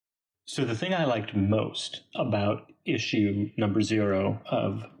So the thing I liked most about issue number 0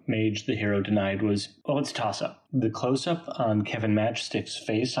 of Mage the Hero Denied was, well, it's toss-up. The close-up on Kevin Matchstick's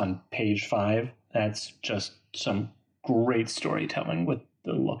face on page 5, that's just some great storytelling with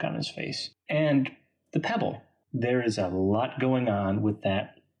the look on his face. And the pebble. There is a lot going on with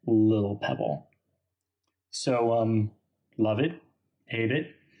that little pebble. So, love it, hate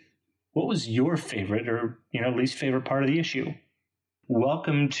it. What was your favorite or, least favorite part of the issue?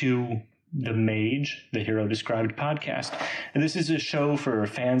 Welcome to the Mage, the Hero Described podcast. And this is a show for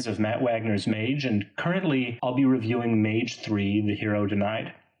fans of Matt Wagner's Mage, and currently I'll be reviewing Mage 3, The Hero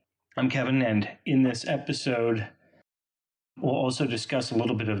Denied. I'm Kevin, and in this episode, we'll also discuss a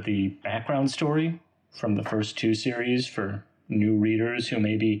little bit of the background story from the first 2 series for new readers who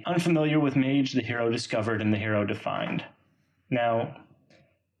may be unfamiliar with Mage, the Hero Discovered, and the Hero Defined. Now,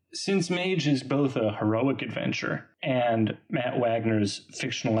 since Mage is both a heroic adventure and Matt Wagner's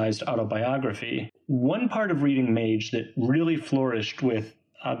fictionalized autobiography, one part of reading Mage that really flourished with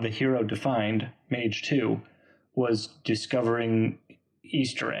the Hero Defined, Mage 2, was discovering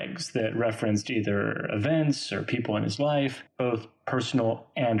Easter eggs that referenced either events or people in his life, both personal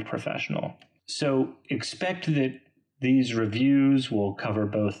and professional. So expect that these reviews will cover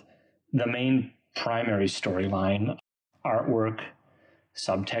both the main primary storyline, artwork,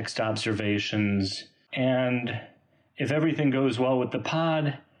 subtext observations, and if everything goes well with the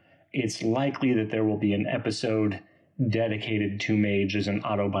pod, it's likely that there will be an episode dedicated to Mage as an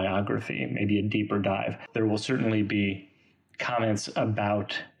autobiography, maybe a deeper dive. There will certainly be comments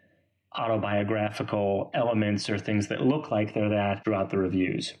about autobiographical elements or things that look like they're that throughout the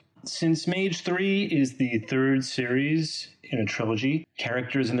reviews. Since Mage 3 is the 3rd series in a trilogy,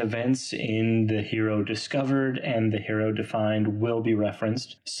 characters and events in The Hero Discovered and The Hero Defined will be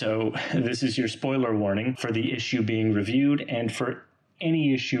referenced. So this is your spoiler warning for the issue being reviewed and for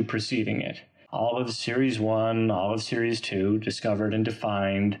any issue preceding it. All of Series 1, all of Series 2, Discovered and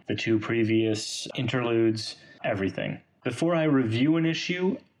Defined, the 2 previous interludes, everything. Before I review an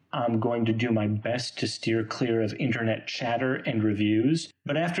issue, I'm going to do my best to steer clear of internet chatter and reviews.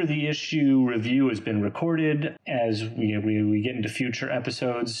 But after the issue review has been recorded, as we get into future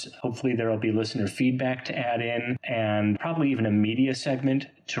episodes, hopefully there will be listener feedback to add in, and probably even a media segment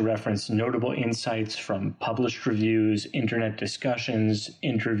to reference notable insights from published reviews, internet discussions,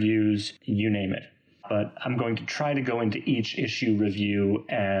 interviews, you name it. But I'm going to try to go into each issue review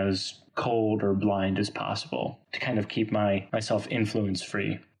as cold or blind as possible to kind of keep myself influence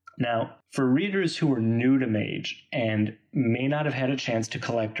free. Now, for readers who are new to Mage and may not have had a chance to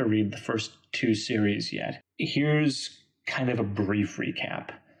collect or read the first 2 series yet, here's kind of a brief recap.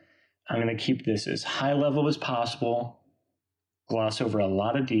 I'm going to keep this as high level as possible, gloss over a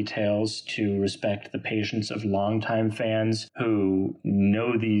lot of details to respect the patience of longtime fans who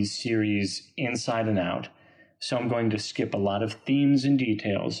know these series inside and out. So I'm going to skip a lot of themes and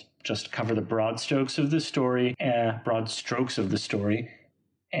details, just cover the broad strokes of the story,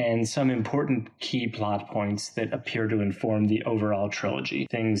 and some important key plot points that appear to inform the overall trilogy,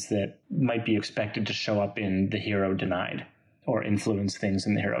 things that might be expected to show up in The Hero Denied, or influence things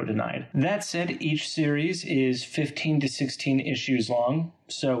in The Hero Denied. That said, each series is 15 to 16 issues long,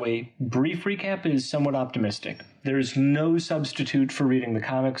 so a brief recap is somewhat optimistic. There's no substitute for reading the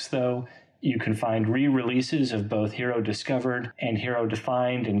comics, though. You can find re-releases of both Hero Discovered and Hero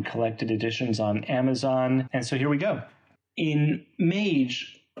Defined in collected editions on Amazon, and so here we go. In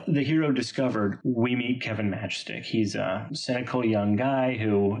Mage, The Hero Discovered, we meet Kevin Matchstick. He's a cynical young guy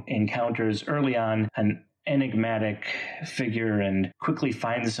who encounters early on an enigmatic figure and quickly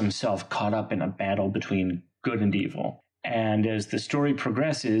finds himself caught up in a battle between good and evil. And as the story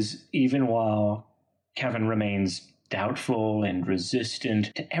progresses, even while Kevin remains doubtful and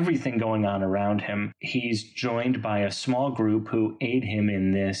resistant to everything going on around him, he's joined by a small group who aid him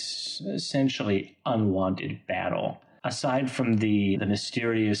in this essentially unwanted battle. Aside from the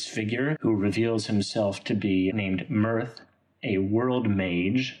mysterious figure who reveals himself to be named Mirth, a world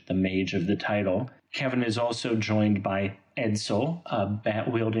mage, the mage of the title, Kevin is also joined by Edsel, a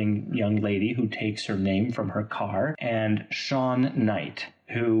bat-wielding young lady who takes her name from her car, and Sean Knight,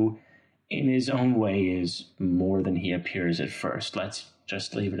 who in his own way is more than he appears at first. Let's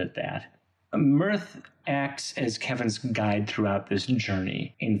just leave it at that. Mirth acts as Kevin's guide throughout this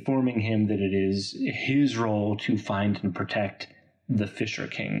journey, informing him that it is his role to find and protect the Fisher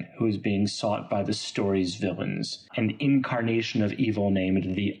King, who is being sought by the story's villains, an incarnation of evil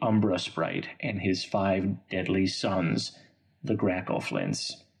named the Umbra Sprite and his 5 deadly sons, the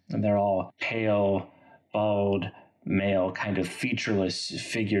Grackleflints. And they're all pale, bald, male kind of featureless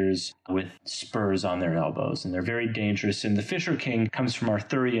figures with spurs on their elbows, and they're very dangerous. And the Fisher King comes from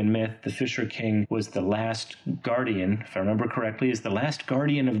Arthurian myth. The Fisher King was the last guardian, if I remember correctly, is the last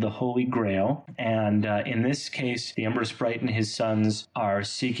guardian of the Holy Grail. And in this case, the Umbra Sprite and his sons are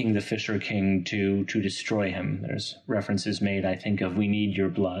seeking the Fisher King to destroy him. There's references made, I think, of "we need your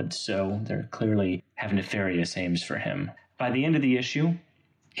blood," so they're clearly have nefarious aims for him. By the end of the issue,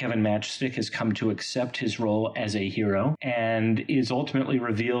 Kevin Matchstick has come to accept his role as a hero and is ultimately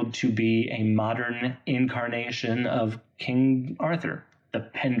revealed to be a modern incarnation of King Arthur, the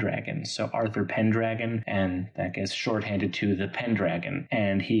Pendragon. So Arthur Pendragon, and that gets shorthanded to the Pendragon.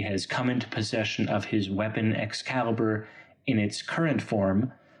 And he has come into possession of his weapon Excalibur in its current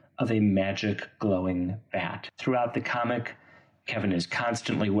form of a magic glowing bat. Throughout the comic, Kevin is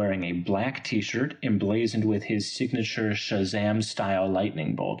constantly wearing a black t-shirt emblazoned with his signature Shazam-style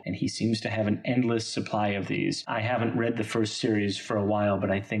lightning bolt, and he seems to have an endless supply of these. I haven't read the first series for a while, but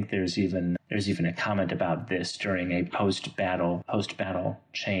I think there's even a comment about this during a post-battle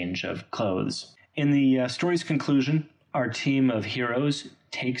change of clothes. In the story's conclusion, our team of heroes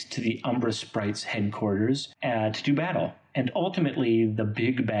takes to the Umbra Sprite's headquarters to do battle. And ultimately, the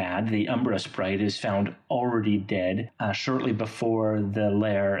big bad, the Umbra Sprite, is found already dead shortly before the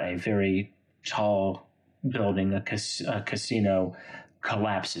lair, a very tall building, a casino,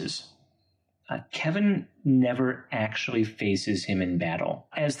 collapses. Kevin never actually faces him in battle.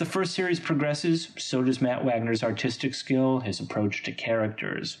 As the first series progresses, so does Matt Wagner's artistic skill, his approach to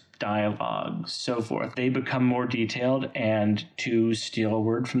characters, dialogue, so forth. They become more detailed, and to steal a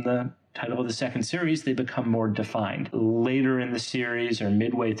word from the title of the second series, they become more defined. Later in the series, or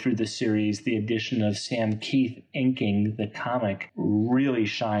midway through the series, the addition of Sam Keith inking the comic really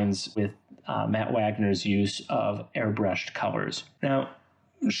shines with Matt Wagner's use of airbrushed colors. Now,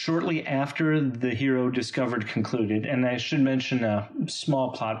 shortly after The Hero Discovered concluded, and I should mention a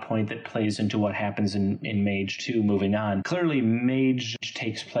small plot point that plays into what happens in Mage 2 moving on. Clearly, Mage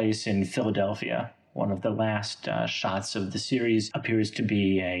takes place in Philadelphia. One of the last shots of the series appears to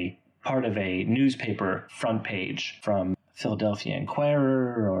be a part of a newspaper front page from Philadelphia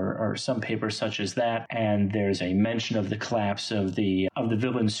Inquirer or some paper such as that, and there's a mention of the collapse of the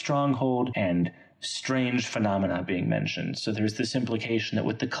villain's stronghold and strange phenomena being mentioned. So there's this implication that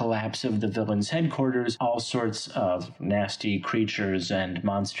with the collapse of the villain's headquarters, all sorts of nasty creatures and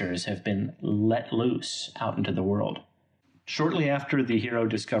monsters have been let loose out into the world. Shortly after The Hero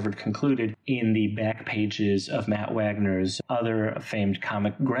Discovered concluded, in the back pages of Matt Wagner's other famed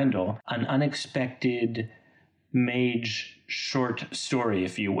comic, Grendel, an unexpected Mage short story,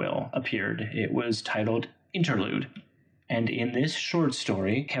 if you will, appeared. It was titled Interlude. And in this short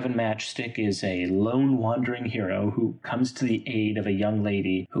story, Kevin Matchstick is a lone wandering hero who comes to the aid of a young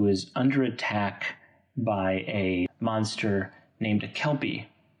lady who is under attack by a monster named a Kelpie.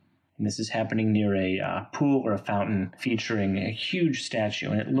 And this is happening near a pool or a fountain featuring a huge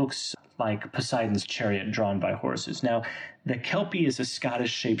statue, and it looks like Poseidon's chariot drawn by horses. Now, the Kelpie is a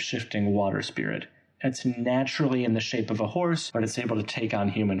Scottish shape-shifting water spirit. It's naturally in the shape of a horse, but it's able to take on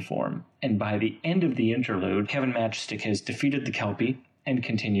human form. And by the end of the interlude, Kevin Matchstick has defeated the Kelpie and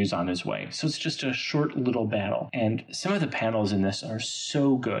continues on his way. So it's just a short little battle. And some of the panels in this are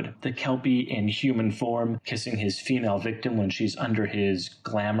so good. The Kelpie in human form, kissing his female victim when she's under his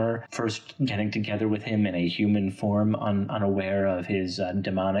glamour, first getting together with him in a human form, unaware of his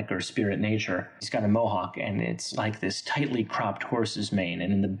demonic or spirit nature. He's got a mohawk, and it's like this tightly cropped horse's mane.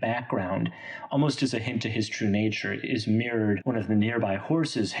 And in the background, almost as a hint to his true nature, is mirrored one of the nearby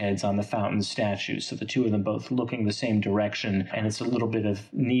horses' heads on the fountain statue. So the two of them both looking the same direction, and it's a little bit of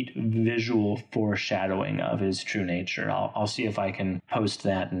neat visual foreshadowing of his true nature. I'll see if I can post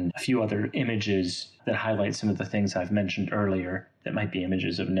that and a few other images that highlight some of the things I've mentioned earlier that might be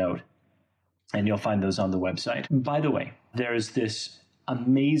images of note. And you'll find those on the website. By the way, there's this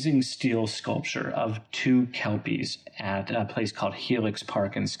amazing steel sculpture of two Kelpies at a place called Helix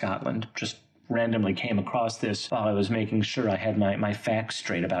Park in Scotland. Just randomly came across this while I was making sure I had my facts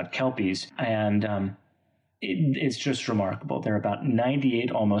straight about Kelpies. And it's just remarkable. They're about 98,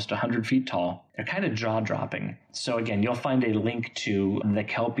 almost 100 feet tall. They're kind of jaw-dropping. So again, you'll find a link to the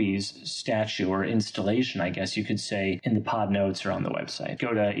Kelpie's statue or installation, I guess you could say, in the pod notes or on the website.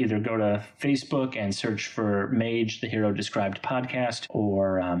 Either go to Facebook and search for Mage, the Hero Described podcast,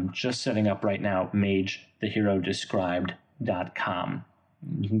 or just setting up right now, magetheherodescribed.com.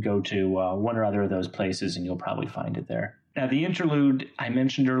 You can go to one or other of those places and you'll probably find it there. Now, the interlude I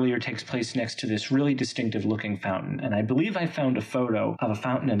mentioned earlier takes place next to this really distinctive-looking fountain, and I believe I found a photo of a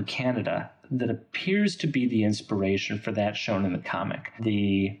fountain in Canada that appears to be the inspiration for that shown in the comic.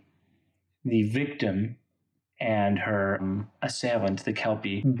 The victim and her assailant, the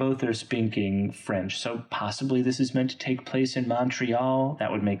Kelpie, both are speaking French. So possibly this is meant to take place in Montreal.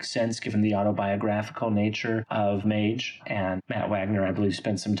 That would make sense given the autobiographical nature of Mage. And Matt Wagner, I believe,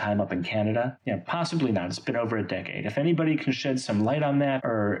 spent some time up in Canada. Yeah, possibly not. It's been over a decade. If anybody can shed some light on that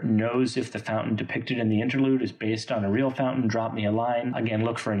or knows if the fountain depicted in the interlude is based on a real fountain, drop me a line. Again,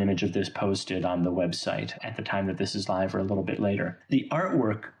 look for an image of this posted on the website at the time that this is live or a little bit later. The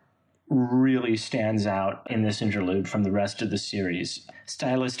artwork really stands out in this interlude from the rest of the series.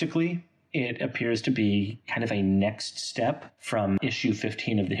 Stylistically, it appears to be kind of a next step from issue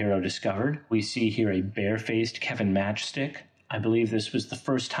 15 of The Hero Discovered. We see here a barefaced Kevin Matchstick. I believe this was the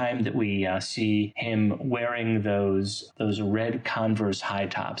first time that we see him wearing those red Converse high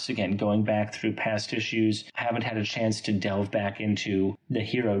tops. Again, going back through past issues, I haven't had a chance to delve back into The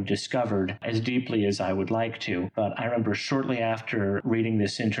Hero Discovered as deeply as I would like to. But I remember shortly after reading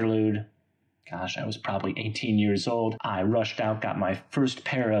this interlude, gosh, I was probably 18 years old, I rushed out, got my first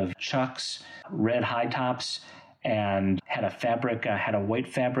pair of Chucks, red high tops, and had a white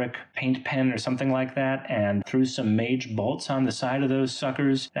fabric paint pen or something like that, and threw some Mage bolts on the side of those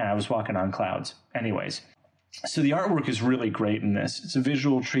suckers, and I was walking on clouds. Anyways, so the artwork is really great in this. It's a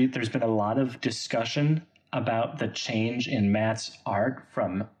visual treat. There's been a lot of discussion about the change in Matt's art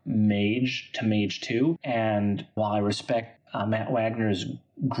from Mage to Mage 2, and while I respect Matt Wagner's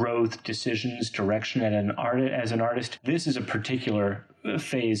growth, decisions, direction as an artist, this is a particular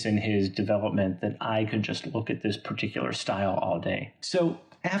phase in his development that I could just look at this particular style all day. So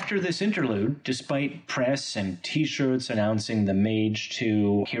after this interlude, despite press and t-shirts announcing the Mage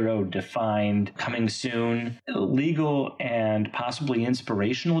 2 Hero Defined coming soon, legal and possibly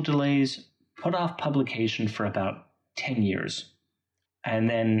inspirational delays put off publication for about 10 years. And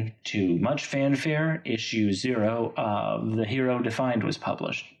then, to much fanfare, issue 0 of The Hero Defined was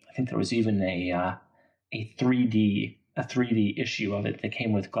published. I think there was even a 3D issue of it that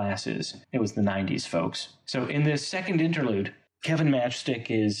came with glasses. It was the 90s, folks. So in this second interlude, Kevin Matchstick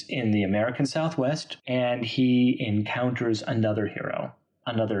is in the American Southwest, and he encounters another hero,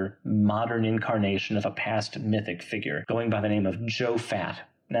 another modern incarnation of a past mythic figure, going by the name of Joe Fat.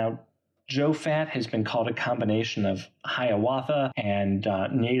 Now, Joe Fat has been called a combination of Hiawatha and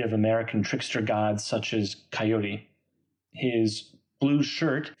Native American trickster gods such as Coyote. His blue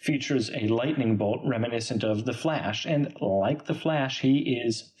shirt features a lightning bolt reminiscent of the Flash, and like the Flash, he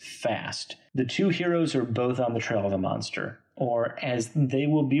is fast. The two heroes are both on the trail of a monster, or as they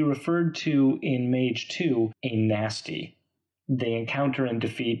will be referred to in Mage 2, a nasty. They encounter and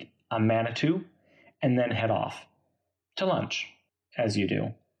defeat a Manitou, and then head off to lunch, as you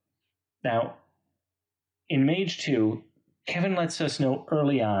do. Now, in Mage 2, Kevin lets us know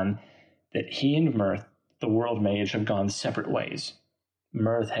early on that he and Mirth, the World Mage, have gone separate ways.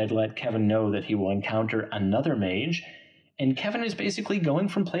 Mirth had let Kevin know that he will encounter another mage, and Kevin is basically going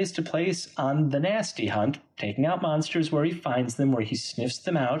from place to place on the nasty hunt, taking out monsters where he finds them, where he sniffs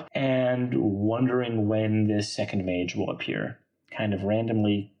them out, and wondering when this second mage will appear. Kind of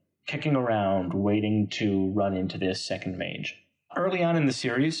randomly kicking around, waiting to run into this second mage. Early on in the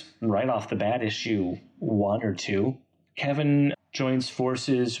series, right off the bat, issue 1 or 2, Kevin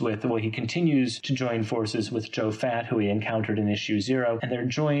he continues to join forces with Joe Fat, who he encountered in issue 0, and they're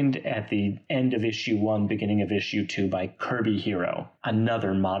joined at the end of issue 1, beginning of issue 2 by Kirby Hero,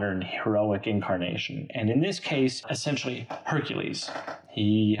 another modern heroic incarnation. And in this case, essentially Hercules.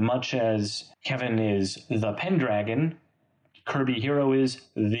 He, much as Kevin is the Pendragon, Kirby Hero is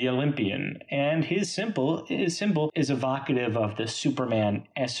the Olympian, and his symbol is evocative of the Superman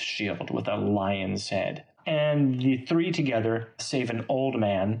S shield with a lion's head. And the three together save an old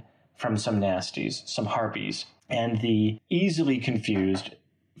man from some nasties, some harpies, and the easily confused,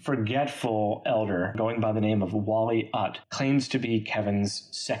 forgetful elder going by the name of Wally Utt claims to be Kevin's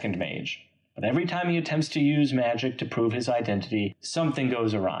second mage. But every time he attempts to use magic to prove his identity, something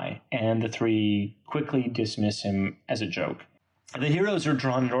goes awry, and the three quickly dismiss him as a joke. The heroes are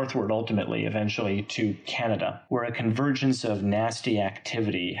drawn northward ultimately, eventually, to Canada, where a convergence of nasty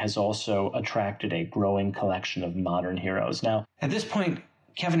activity has also attracted a growing collection of modern heroes. Now, at this point,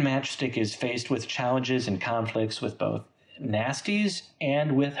 Kevin Matchstick is faced with challenges and conflicts with both nasties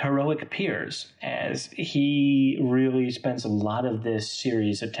and with heroic peers, as he really spends a lot of this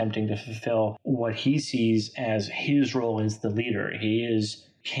series attempting to fulfill what he sees as his role as the leader. He is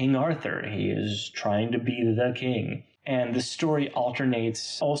King Arthur. He is trying to be the king. And the story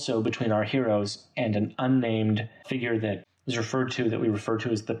alternates also between our heroes and an unnamed figure that is we refer to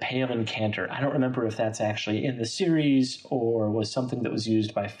as the Pale Incanter. I don't remember if that's actually in the series or was something that was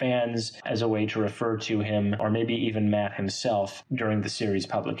used by fans as a way to refer to him, or maybe even Matt himself during the series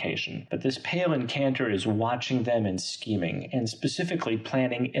publication. But this Pale Incanter is watching them and scheming, and specifically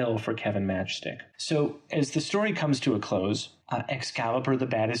planning ill for Kevin Matchstick. So as the story comes to a close, Excalibur the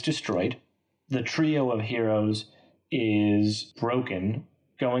Bat is destroyed. The trio of heroes is broken,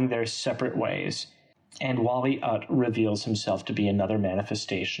 going their separate ways. And Wally Utt reveals himself to be another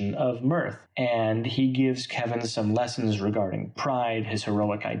manifestation of Mirth. And he gives Kevin some lessons regarding pride, his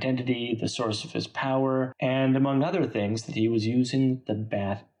heroic identity, the source of his power, and among other things, that he was using the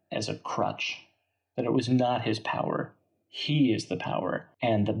bat as a crutch. That it was not his power. He is the power.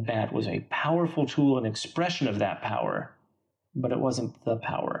 And the bat was a powerful tool and expression of that power. But it wasn't the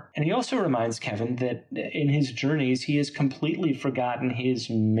power. And he also reminds Kevin that in his journeys, he has completely forgotten his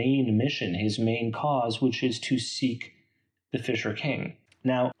main mission, his main cause, which is to seek the Fisher King.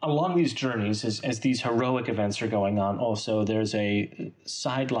 Now, along these journeys, as these heroic events are going on, also there's a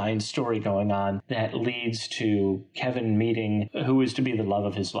sideline story going on that leads to Kevin meeting who is to be the love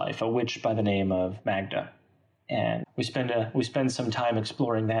of his life, a witch by the name of Magda. And we spend some time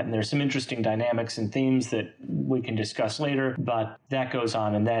exploring that, and there's some interesting dynamics and themes that we can discuss later, but that goes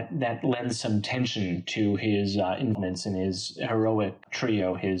on, and that lends some tension to his influence in his heroic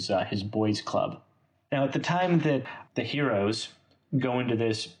trio, his boys' club. Now, at the time that the heroes go into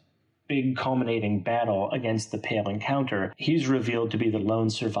this big culminating battle against the Pale Incanter, he's revealed to be the lone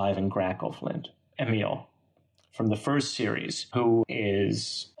surviving Grackleflint, Emil, from the first series, who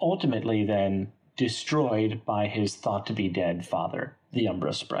is ultimately then destroyed by his thought-to-be-dead father, the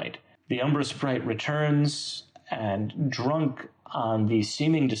Umbra Sprite. The Umbra Sprite returns, and drunk on the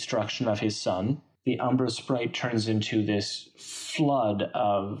seeming destruction of his son, the Umbra Sprite turns into this flood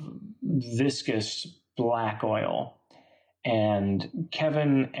of viscous black oil. And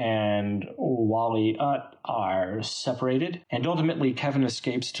Kevin and Wally Utt are separated, and ultimately Kevin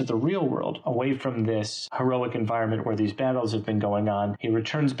escapes to the real world, away from this heroic environment where these battles have been going on. He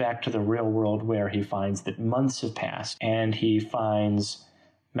returns back to the real world, where he finds that months have passed, and he finds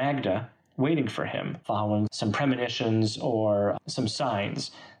Magda waiting for him, following some premonitions or some signs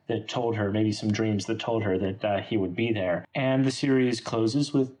that told her, maybe some dreams that told her that he would be there. And the series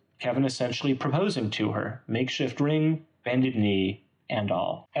closes with Kevin essentially proposing to her, makeshift ring, bended knee, and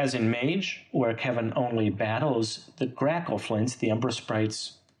all. As in Mage, where Kevin only battles the Grackleflints, the Umbra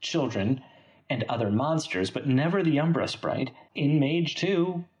Sprite's children, and other monsters, but never the Umbra Sprite, in Mage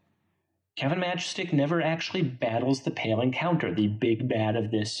 2, Kevin Matchstick never actually battles the Pale Incanter, the big bad of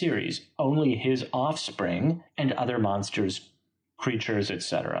this series. Only his offspring and other monsters, creatures,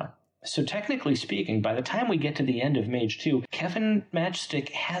 etc. So technically speaking, by the time we get to the end of Mage 2, Kevin Matchstick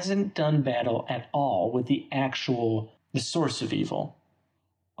hasn't done battle at all with the source of evil.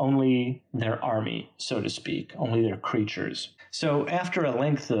 Only their army, so to speak, only their creatures. So after a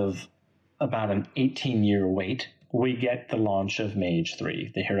length of about an 18-year wait, we get the launch of Mage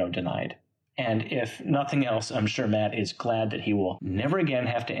 3, The Hero Denied. And if nothing else, I'm sure Matt is glad that he will never again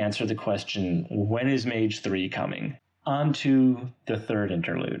have to answer the question, when is Mage 3 coming? On to the third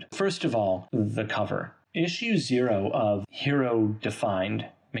interlude. First of all, the cover. Issue 0 of Hero Defined,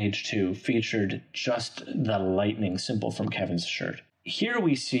 Mage 2, featured just the lightning symbol from Kevin's shirt. Here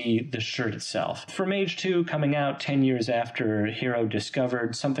we see the shirt itself. For Mage 2 coming out 10 years after Hero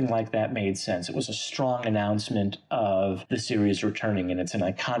Discovered, something like that made sense. It was a strong announcement of the series returning, and it's an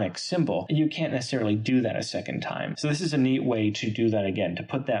iconic symbol. You can't necessarily do that a second time. So this is a neat way to do that again, to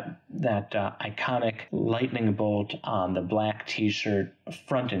put that iconic lightning bolt on the black t-shirt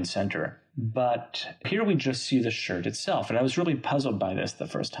front and center. But here we just see the shirt itself, and I was really puzzled by this the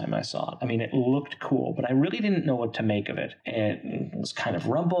first time I saw it. I mean, it looked cool, but I really didn't know what to make of it. It was kind of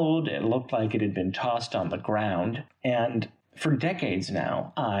rumpled, it looked like it had been tossed on the ground, and for decades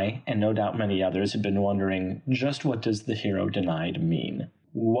now, I, and no doubt many others, have been wondering, just what does the Hero Denied mean?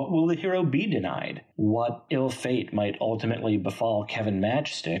 What will the hero be denied? What ill fate might ultimately befall Kevin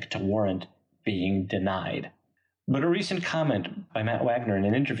Matchstick to warrant being denied? But a recent comment by Matt Wagner in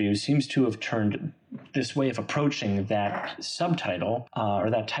an interview seems to have turned this way of approaching that subtitle, or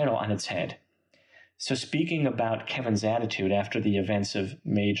that title, on its head. So speaking about Kevin's attitude after the events of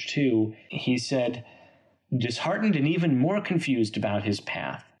Mage 2, he said, disheartened and even more confused about his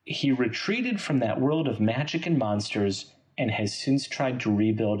path, he retreated from that world of magic and monsters and has since tried to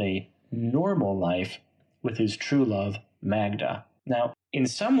rebuild a normal life with his true love, Magda. Now, in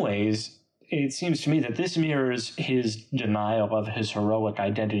some ways, it seems to me that this mirrors his denial of his heroic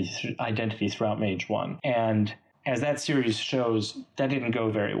identity throughout Mage 1. And as that series shows, that didn't go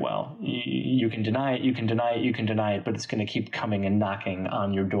very well. You can deny it, you can deny it, you can deny it, but it's going to keep coming and knocking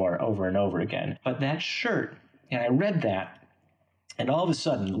on your door over and over again. But that shirt, and I read that, and all of a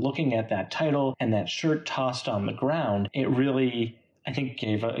sudden, looking at that title and that shirt tossed on the ground, it really, I think,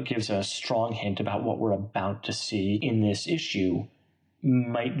 gives a strong hint about what we're about to see in this issue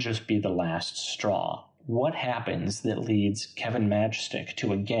might just be the last straw. What happens that leads Kevin Matchstick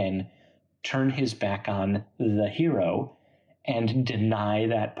to again turn his back on the hero and deny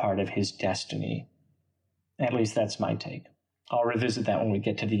that part of his destiny? At least that's my take. I'll revisit that when we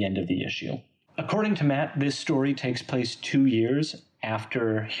get to the end of the issue. According to Matt, this story takes place 2 years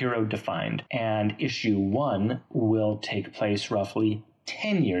after Hero Defined, and issue 1 will take place roughly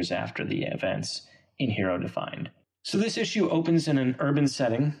 10 years after the events in Hero Defined. So this issue opens in an urban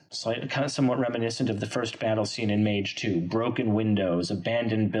setting, somewhat reminiscent of the first battle scene in Mage 2. Broken windows,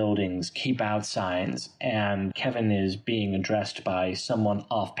 abandoned buildings, keep out signs, and Kevin is being addressed by someone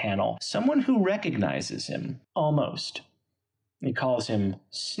off-panel. Someone who recognizes him, almost. He calls him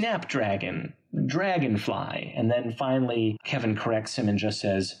Snapdragon, Dragonfly, and then finally Kevin corrects him and just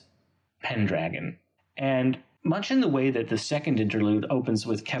says Pendragon. And much in the way that the second interlude opens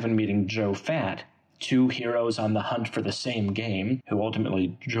with Kevin meeting Joe Fat, 2 heroes on the hunt for the same game, who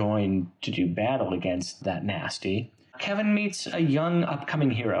ultimately join to do battle against that nasty, Kevin meets a young upcoming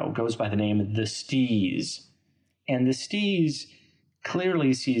hero, goes by the name The Steez. And The Steez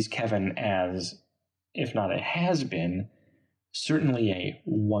clearly sees Kevin as, if not a has-been, certainly a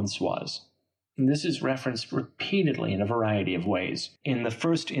once was. And this is referenced repeatedly in a variety of ways. In the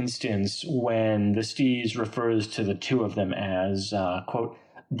first instance, when The Steez refers to the two of them as, quote,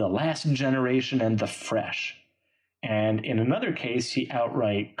 the last generation and the fresh. And in another case, he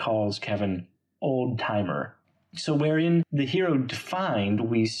outright calls Kevin old timer. So wherein the Hero Defined,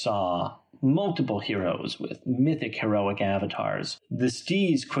 we saw multiple heroes with mythic heroic avatars, The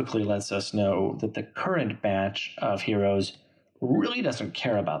Steez quickly lets us know that the current batch of heroes really doesn't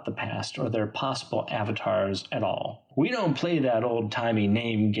care about the past or their possible avatars at all. We don't play that old-timey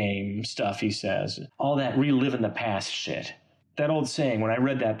name game stuff, he says. All that reliving the past shit. That old saying, when I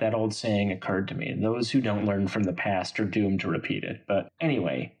read that old saying occurred to me. Those who don't learn from the past are doomed to repeat it. But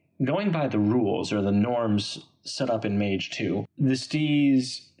anyway, going by the rules or the norms set up in Mage 2, The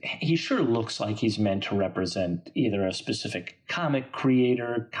Steez, he sure looks like he's meant to represent either a specific comic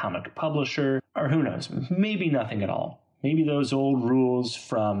creator, comic publisher, or who knows, maybe nothing at all. Maybe those old rules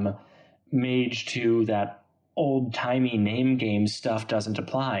from Mage 2, that old-timey name game stuff doesn't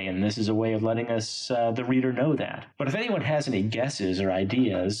apply, and this is a way of letting us, the reader, know that. But if anyone has any guesses or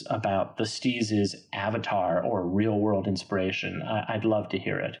ideas about The Steez's avatar or real-world inspiration, I'd love to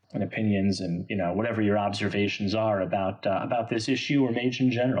hear it. And opinions and, whatever your observations are about this issue or Mage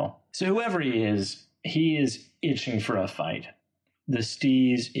in general. So whoever he is itching for a fight. The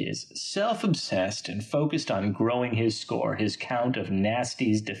Steez is self-obsessed and focused on growing his score, his count of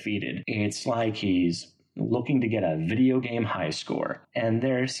nasties defeated. It's like he's looking to get a video game high score. And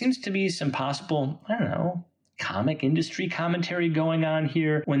there seems to be some possible, comic industry commentary going on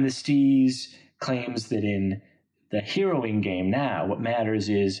here when The Steez claims that in the heroing game now, what matters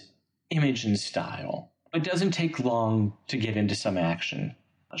is image and style. It doesn't take long to get into some action.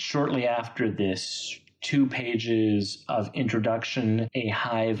 Shortly after this 2 pages of introduction, a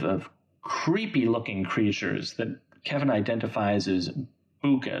hive of creepy-looking creatures that Kevin identifies as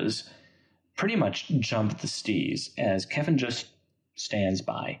bukas pretty much jump The Steez as Kevin just stands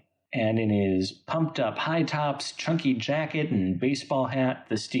by. And in his pumped-up high tops, chunky jacket, and baseball hat,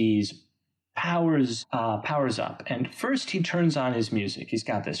 The Steez powers up. And first he turns on his music. He's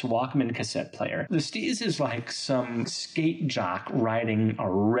got this Walkman cassette player. The Steez is like some skate jock riding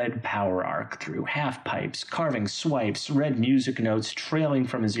a red power arc through half pipes, carving swipes, red music notes trailing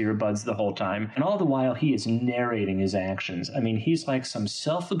from his earbuds the whole time. And all the while he is narrating his actions. I mean, he's like some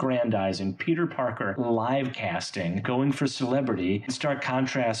self-aggrandizing Peter Parker live casting, going for celebrity, in stark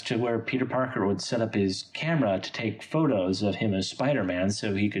contrast to where Peter Parker would set up his camera to take photos of him as Spider-Man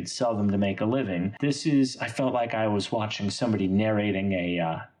so he could sell them to make a living. I felt like I was watching somebody narrating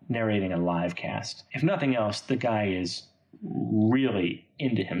a live cast. If nothing else, the guy is really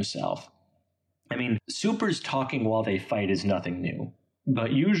into himself. I mean, supers talking while they fight is nothing new,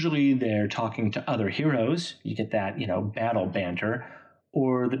 but usually they're talking to other heroes. You get that, battle banter,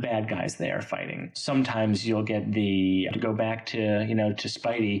 or the bad guys they are fighting. Sometimes you'll get to go back to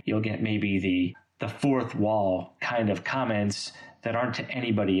Spidey, you'll get maybe the fourth wall kind of comments that aren't to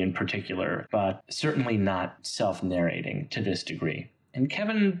anybody in particular, but certainly not self-narrating to this degree. And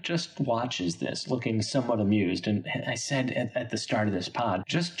Kevin just watches this, looking somewhat amused. And I said at the start of this pod,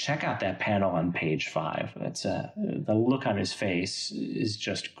 just check out that panel on page 5. That's the look on his face is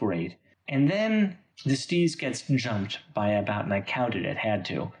just great. And then the Steez gets jumped by about, and I counted it, had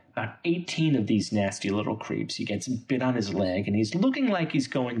to, about 18 of these nasty little creeps. He gets bit on his leg, and he's looking like he's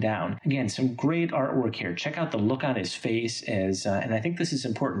going down. Again, some great artwork here. Check out the look on his face as, and I think this is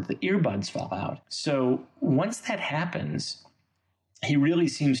important, the earbuds fell out. So once that happens, he really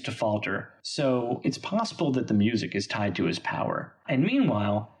seems to falter. So it's possible that the music is tied to his power. And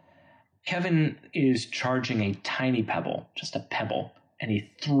meanwhile, Kevin is charging a tiny pebble, just a pebble, and he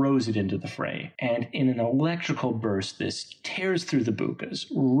throws it into the fray. And in an electrical burst, this tears through the Bukas,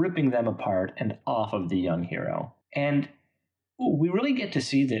 ripping them apart and off of the young hero. And we really get to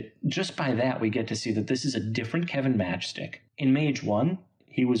see that, just by that, we get to see that this is a different Kevin Matchstick. In Mage 1,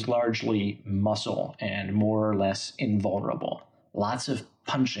 he was largely muscle and more or less invulnerable. Lots of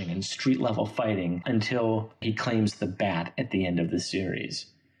punching and street-level fighting until he claims the bat at the end of the series.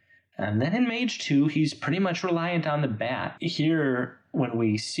 And then in Mage 2, he's pretty much reliant on the bat. Here, when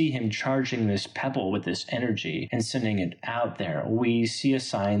we see him charging this pebble with this energy and sending it out there, we see a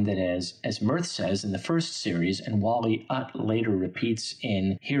sign that, as Mirth says in the first series, and Wally Utt later repeats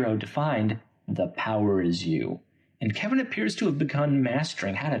in Hero Defined, the power is you. And Kevin appears to have begun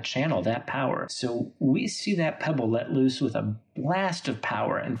mastering how to channel that power. So we see that pebble let loose with a blast of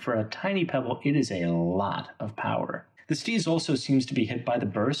power, and for a tiny pebble, it is a lot of power. The Steez also seems to be hit by the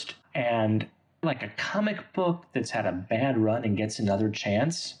burst, and like a comic book that's had a bad run and gets another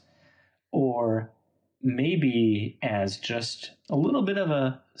chance, or maybe as just a little bit of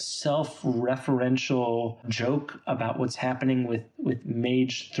a self-referential joke about what's happening with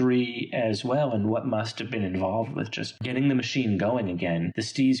Mage 3 as well, and what must have been involved with just getting the machine going again. The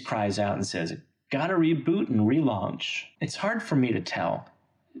Steez cries out and says, "Gotta reboot and relaunch." It's hard for me to tell.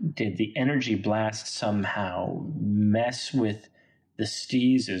 Did the energy blast somehow mess with the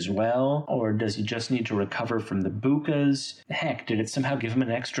Steez as well? Or does he just need to recover from the Bukas? Heck, did it somehow give him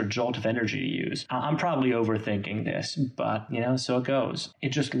an extra jolt of energy to use? I'm probably overthinking this, but, so it goes. It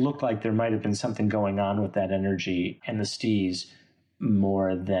just looked like there might have been something going on with that energy and the Steez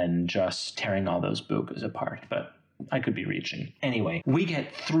more than just tearing all those Bukas apart, but I could be reaching. Anyway, we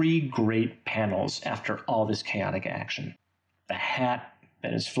get 3 great panels after all this chaotic action. The hat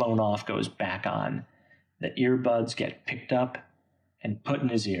that has flown off goes back on. The earbuds get picked up and put in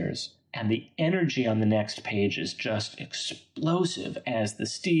his ears. And the energy on the next page is just explosive as the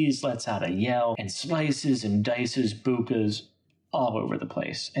Steez lets out a yell and slices and dices Bukas all over the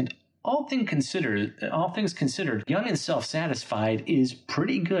place. And all things considered, Young and Self-Satisfied is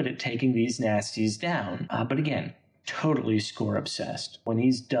pretty good at taking these nasties down. But again, totally score obsessed. When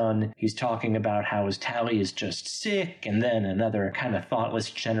he's done, he's talking about how his tally is just sick, and then another kind of thoughtless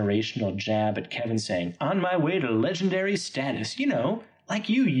generational jab at Kevin saying, "On my way to legendary status, like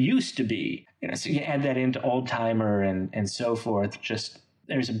you used to be." So you add that into old timer and so forth. Just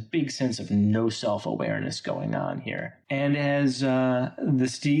there's a big sense of no self-awareness going on here. And as the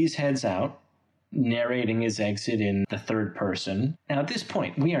Steez heads out, narrating his exit in the third person. Now, at this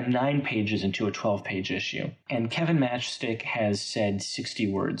point, we are 9 pages into a 12-page issue, and Kevin Matchstick has said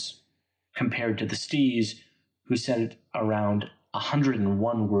 60 words, compared to the Steez, who said around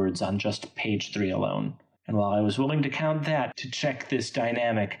 101 words on just page 3 alone. And while I was willing to count that to check this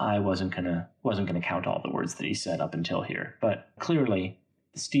dynamic, I wasn't gonna count all the words that he said up until here. But clearly,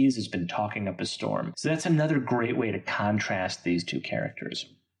 the Steez has been talking up a storm. So that's another great way to contrast these two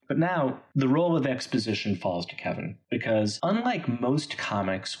characters. But now, the role of exposition falls to Kevin, because unlike most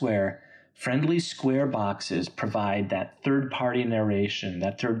comics where friendly square boxes provide that third-party narration,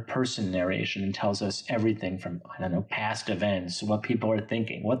 that third-person narration, and tells us everything from, past events, what people are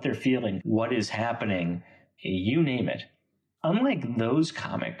thinking, what they're feeling, what is happening, you name it. Unlike those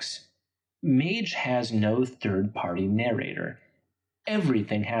comics, Mage has no third-party narrator.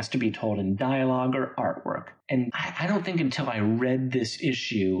 Everything has to be told in dialogue or artwork. And I don't think until I read this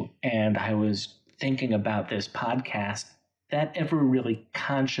issue and I was thinking about this podcast that ever really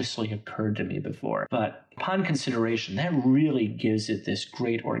consciously occurred to me before. But upon consideration, that really gives it this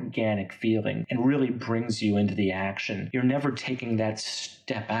great organic feeling and really brings you into the action. You're never taking that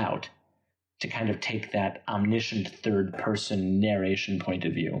step out to kind of take that omniscient third-person narration point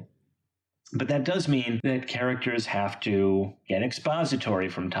of view. But that does mean that characters have to get expository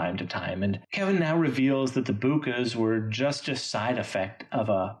from time to time, and Kevin now reveals that the Bukas were just a side effect of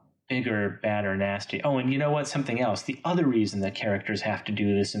a bigger, badder, nasty. Oh, and you know what? Something else. The other reason that characters have to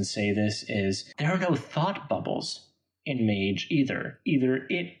do this and say this is there are no thought bubbles in Mage either. Either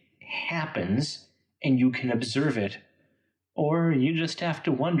it happens and you can observe it, or you just have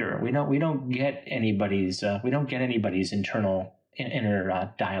to wonder. We don't get anybody's inner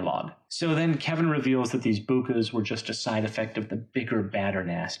dialogue. So then Kevin reveals that these bukas were just a side effect of the bigger, badder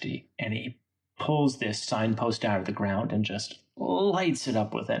nasty, and he pulls this signpost out of the ground and just lights it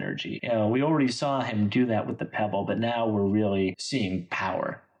up with energy. We already saw him do that with the pebble, but now we're really seeing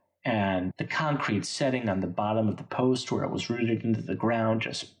power. And the concrete setting on the bottom of the post where it was rooted into the ground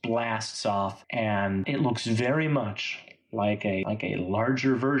just blasts off, and it looks very much like a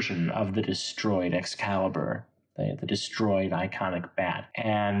larger version of the destroyed Excalibur, the destroyed iconic bat.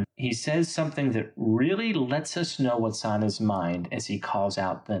 And he says something that really lets us know what's on his mind as he calls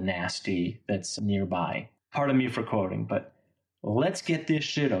out the nasty that's nearby. Pardon me for quoting, but let's get this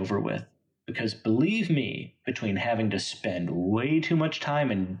shit over with. Because believe me, between having to spend way too much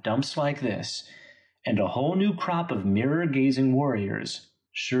time in dumps like this and a whole new crop of mirror-gazing warriors,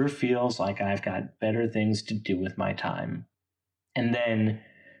 sure feels like I've got better things to do with my time. And then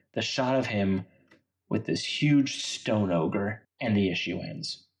the shot of him with this huge stone ogre, and the issue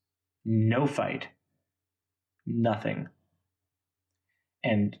ends. No fight. Nothing.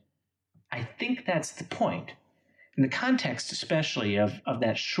 And I think that's the point. In the context especially of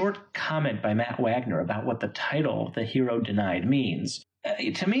that short comment by Matt Wagner about what the title, The Hero Denied, means,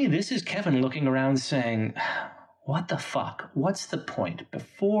 to me, this is Kevin looking around saying, what the fuck? What's the point?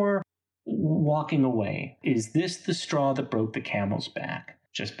 Before walking away, is this the straw that broke the camel's back?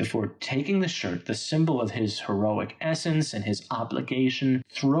 Just before taking the shirt, the symbol of his heroic essence and his obligation,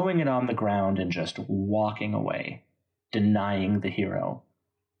 throwing it on the ground and just walking away, denying the hero.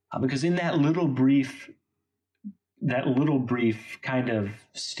 Because in that little brief kind of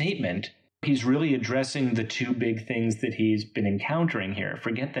statement, he's really addressing the two big things that he's been encountering here.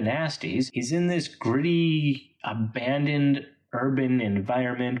 Forget the nasties. He's in this gritty, abandoned urban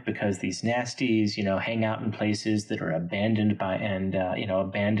environment because these nasties, hang out in places that are abandoned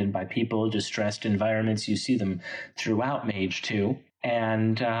by people, distressed environments. You see them throughout Mage 2.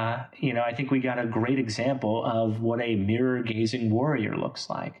 And, I think we got a great example of what a mirror-gazing warrior looks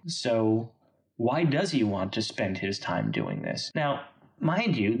like. So why does he want to spend his time doing this? Now,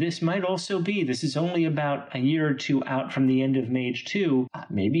 mind you, this is only about a year or two out from the end of Mage 2.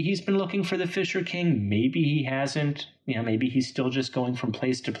 Maybe he's been looking for the Fisher King. Maybe he hasn't. Maybe he's still just going from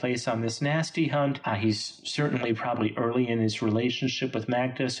place to place on this nasty hunt. He's certainly probably early in his relationship with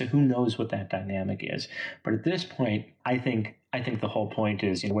Magda, so who knows what that dynamic is. But at this point, I think the whole point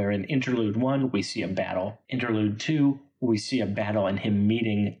is, where in Interlude 1, we see a battle. Interlude 2, we see a battle and him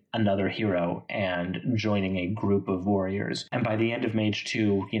meeting another hero and joining a group of warriors. And by the end of Mage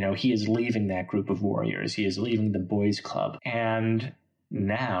 2, he is leaving that group of warriors. He is leaving the boys' club. And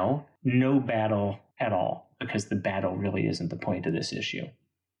now, no battle at all, because the battle really isn't the point of this issue.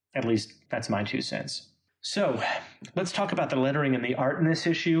 At least, that's my 2 cents. So, let's talk about the lettering and the art in this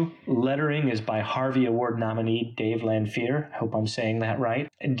issue. Lettering is by Harvey Award nominee Dave Lanphier. I hope I'm saying that right.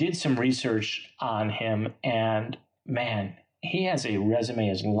 I did some research on him, and man, he has a resume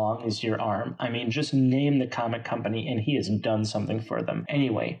as long as your arm. I mean, just name the comic company and he has done something for them.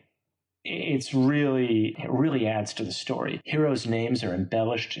 Anyway, it really adds to the story. Heroes' names are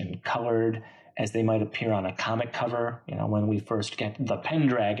embellished and colored as they might appear on a comic cover, when we first get the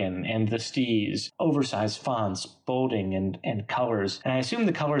Pendragon and the Stees, oversized fonts, bolding, and colors. And I assume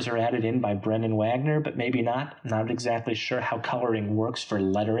the colors are added in by Brendan Wagner, but maybe not. I'm not exactly sure how coloring works for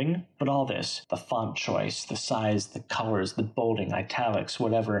lettering, but all this, the font choice, the size, the colors, the bolding, italics,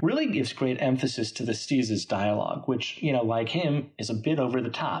 whatever, really gives great emphasis to the Stees' dialogue, which, like him, is a bit over the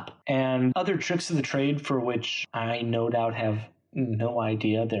top. And other tricks of the trade for which I no doubt have no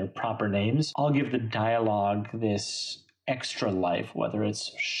idea their proper names. I'll give the dialogue this extra life, whether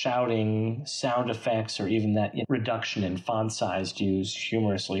it's shouting, sound effects, or even that reduction in font size used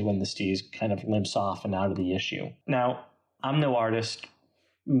humorously when the Stees kind of limps off and out of the issue. Now, I'm no artist.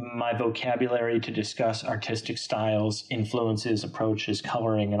 My vocabulary to discuss artistic styles, influences, approaches,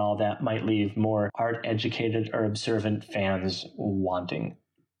 coloring, and all that might leave more art-educated or observant fans wanting.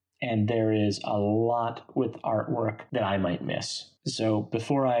 And there is a lot with artwork that I might miss. So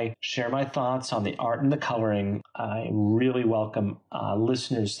before I share my thoughts on the art and the coloring, I really welcome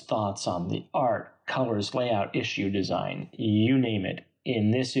listeners' thoughts on the art, colors, layout, issue design, you name it,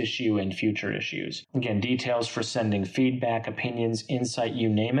 in this issue and future issues. Again, details for sending feedback, opinions, insight, you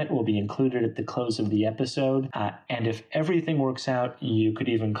name it, will be included at the close of the episode. And if everything works out, you could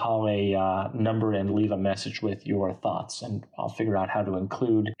even call a number and leave a message with your thoughts. And I'll figure out how to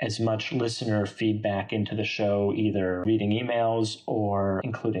include as much listener feedback into the show, either reading emails or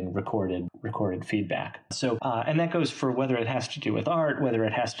including recorded feedback. So, and that goes for whether it has to do with art, whether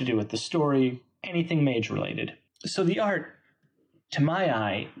it has to do with the story, anything Mage related. So the art To my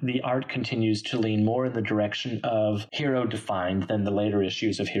eye, the art continues to lean more in the direction of Hero Defined than the later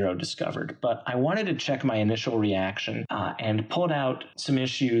issues of Hero Discovered. But I wanted to check my initial reaction and pulled out some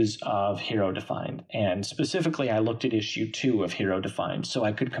issues of Hero Defined. And specifically, I looked at issue 2 of Hero Defined so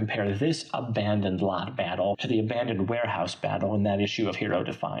I could compare this abandoned lot battle to the abandoned warehouse battle in that issue of Hero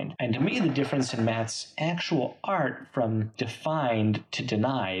Defined. And to me, the difference in Matt's actual art from Defined to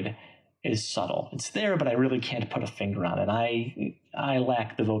Denied is subtle. It's there, but I really can't put a finger on it. I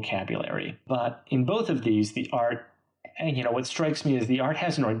lack the vocabulary. But in both of these, the art, what strikes me is the art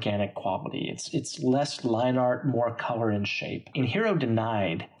has an organic quality. It's less line art, more color and shape. In Hero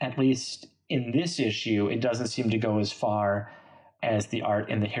Denied, at least in this issue, it doesn't seem to go as far as the art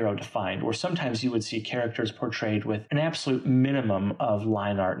in the Hero Defined, where sometimes you would see characters portrayed with an absolute minimum of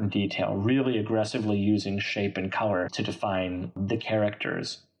line art and detail, really aggressively using shape and color to define the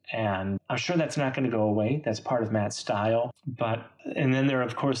characters. And I'm sure that's not going to go away. That's part of Matt's style. And then there are,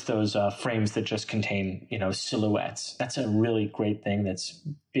 of course, those frames that just contain, silhouettes. That's a really great thing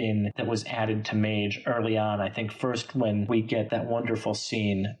that was added to Mage early on. I think first when we get that wonderful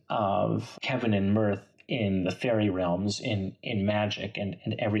scene of Kevin and Mirth in the fairy realms in Magic, and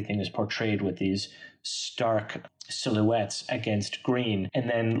everything is portrayed with these stark silhouettes against green. And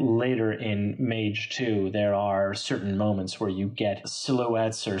then later in Mage 2, there are certain moments where you get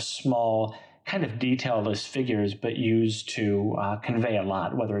silhouettes or small kind of detailless figures, but used to convey a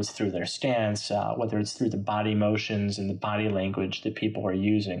lot, whether it's through their stance, whether it's through the body motions and the body language that people are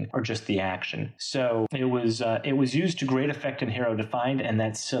using, or just the action. So it was used to great effect in Hero Defined, and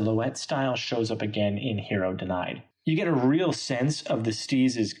that silhouette style shows up again in Hero Denied. You get a real sense of the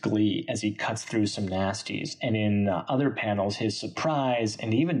Steez's glee as he cuts through some nasties, and in other panels, his surprise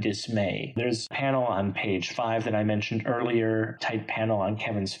and even dismay. There's a panel on page 5 that I mentioned earlier, tight panel on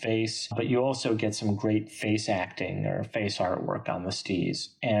Kevin's face, but you also get some great face acting or face artwork on the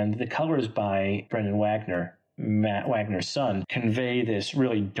Steez. And the colors by Brendan Wagner, Matt Wagner's son, convey this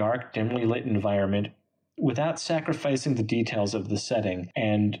really dark, dimly lit environment without sacrificing the details of the setting.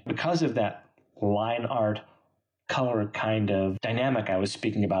 And because of that line art color kind of dynamic I was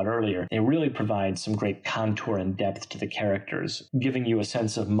speaking about earlier, they really provide some great contour and depth to the characters, giving you a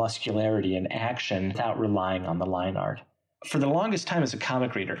sense of muscularity and action without relying on the line art. For the longest time as a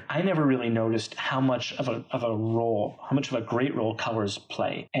comic reader, I never really noticed how much of a great role colors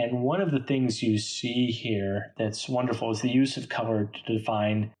play. And one of the things you see here that's wonderful is the use of color to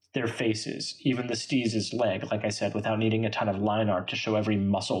define their faces, even the Steez's leg, like I said, without needing a ton of line art to show every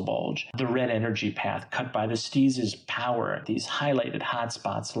muscle bulge. The red energy path cut by the Steez's power, these highlighted hot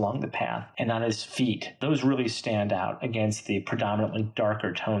spots along the path, and on his feet. Those really stand out against the predominantly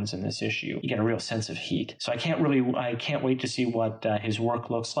darker tones in this issue. You get a real sense of heat. So I can't wait to see what his work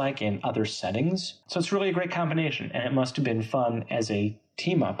looks like in other settings. So it's really a great combination, and it must have been fun as a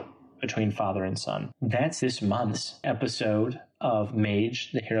team-up between father and son. That's this month's episode of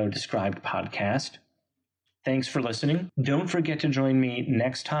Mage, the Hero Described podcast. Thanks for listening. Don't forget to join me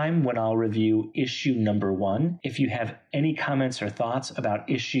next time when I'll review issue number 1. If you have any comments or thoughts about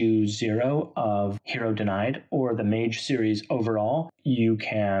issue 0 of Hero Denied or the Mage series overall, you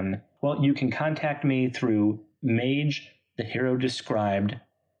can contact me through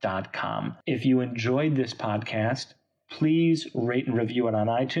magetheherodescribed.com. If you enjoyed this podcast, please rate and review it on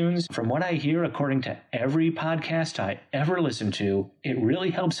iTunes. From what I hear, according to every podcast I ever listen to, it really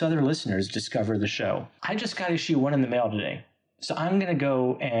helps other listeners discover the show. I just got issue 1 in the mail today, so I'm going to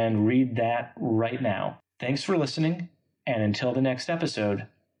go and read that right now. Thanks for listening, and until the next episode,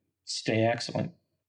 stay excellent.